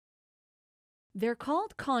They're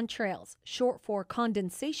called contrails, short for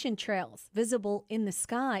condensation trails, visible in the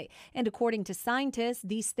sky. And according to scientists,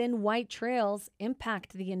 these thin white trails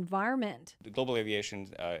impact the environment. Global aviation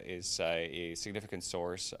is a significant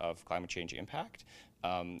source of climate change impact.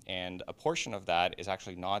 And a portion of that is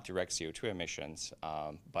actually not direct CO2 emissions,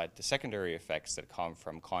 but the secondary effects that come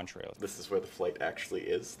from contrails. This is where the flight actually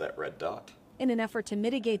is, that red dot. In an effort to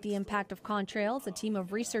mitigate the impact of contrails, a team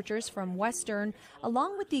of researchers from Western,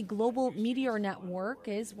 along with the Global Meteor Network,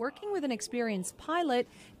 is working with an experienced pilot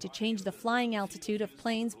to change the flying altitude of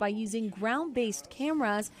planes by using ground-based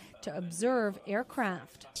cameras to observe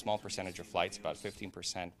aircraft. A small percentage of flights, about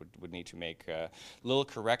 15%, would need to make little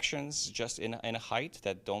corrections just in a height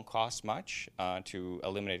that don't cost much to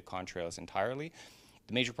eliminate contrails entirely.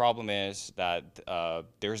 The major problem is that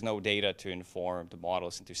there's no data to inform the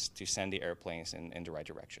models and to send the airplanes in the right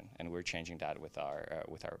direction, and we're changing that with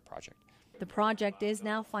our project. The project is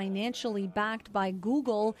now financially backed by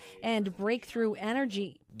Google and Breakthrough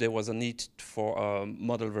Energy. There was a need for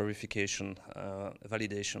model verification,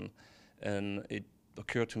 validation, and it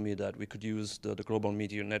occurred to me that we could use the Global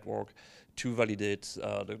Meteor Network to validate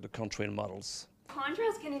the contrail models.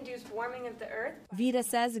 Contrails can induce warming of the Earth. Reta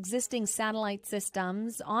says existing satellite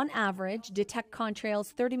systems, on average, detect contrails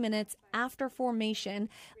 30 minutes after formation,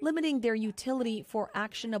 limiting their utility for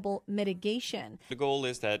actionable mitigation. The goal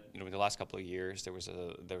is that in the last couple of years there was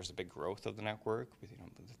a big growth of the network with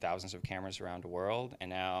thousands of cameras around the world, and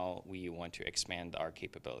now we want to expand our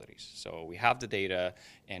capabilities. So we have the data,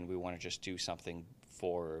 and we want to just do something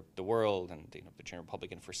for the world and the general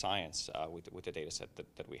public and for science with the data set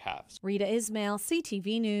that we have. Reta Ismail,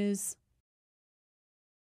 CTV News.